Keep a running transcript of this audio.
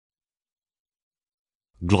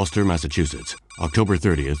Gloucester, Massachusetts, October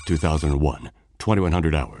 30th, 2001,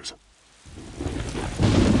 2100 hours.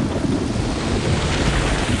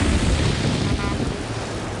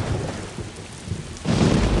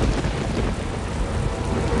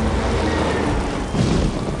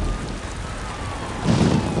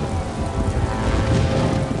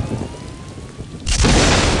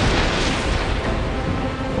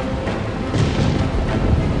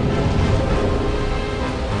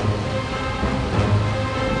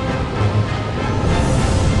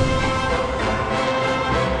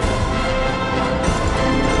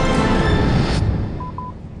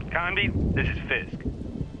 This is Fisk.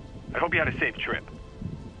 I hope you had a safe trip.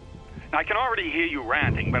 Now, I can already hear you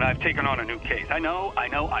ranting, but I've taken on a new case. I know,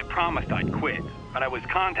 I promised I'd quit, but I was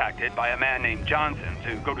contacted by a man named Johnson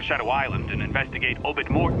to go to Shadow Island and investigate Obed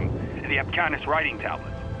Morton and the Abcanis writing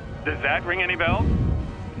tablets. Does that ring any bells?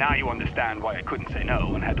 Now you understand why I couldn't say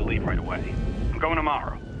no and had to leave right away. I'm going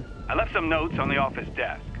tomorrow. I left some notes on the office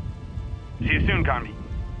desk. See you soon, Carmi.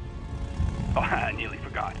 Oh, I nearly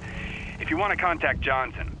forgot. If you want to contact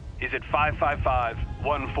Johnson, is it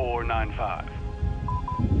 555-1495?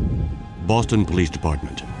 Boston Police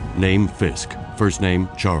Department. Name Fisk. First name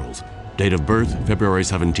Charles. Date of birth February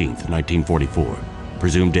 17th, 1944.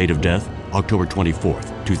 Presumed date of death October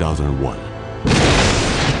 24th, 2001.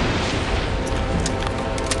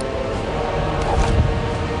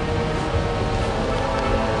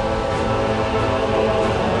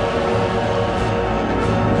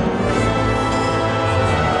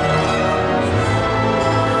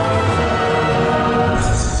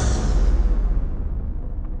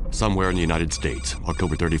 Somewhere in the United States,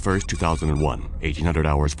 October 31st, 2001, 1800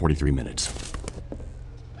 hours, 43 minutes.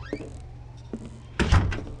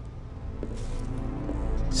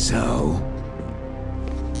 So?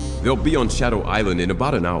 They'll be on Shadow Island in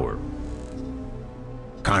about an hour.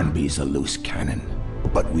 Carnby's a loose cannon,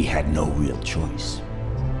 but we had no real choice.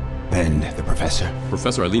 And the professor?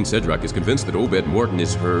 Professor Eileen Sedrak is convinced that Obed Morton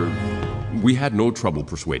is her... We had no trouble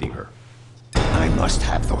persuading her. I must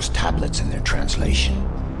have those tablets in their translation.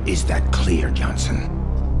 Is that clear, Johnson?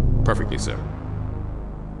 Perfectly, sir.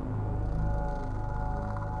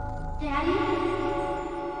 Daddy?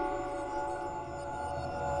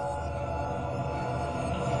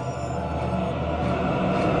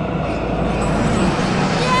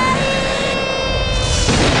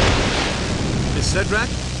 Miss Sedrak?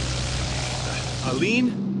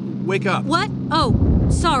 Eileen? Wake up. What? Oh,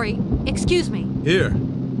 sorry. Excuse me. Here.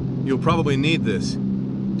 You'll probably need this.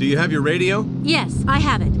 Do you have your radio? Yes, I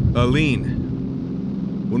have it. Eileen,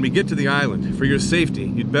 when we get to the island, for your safety,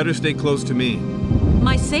 you'd better stay close to me.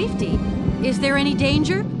 My safety? Is there any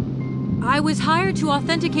danger? I was hired to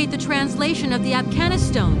authenticate the translation of the Abcanis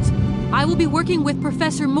stones. I will be working with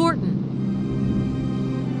Professor Morton.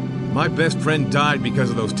 My best friend died because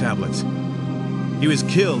of those tablets. He was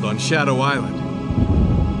killed on Shadow Island.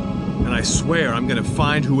 And I swear I'm gonna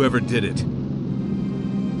find whoever did it.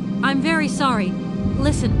 I'm very sorry.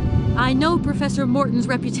 Listen, I know Professor Morton's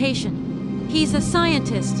reputation. He's a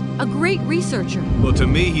scientist, a great researcher. Well, to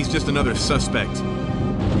me, he's just another suspect.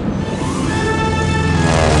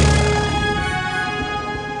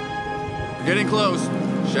 We're getting close.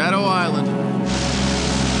 Shadow Island.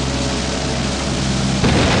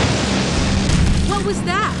 What was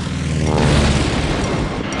that?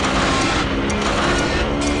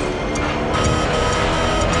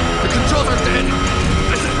 The controls are dead!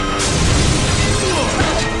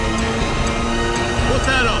 Put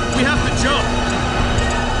that up! We have to jump!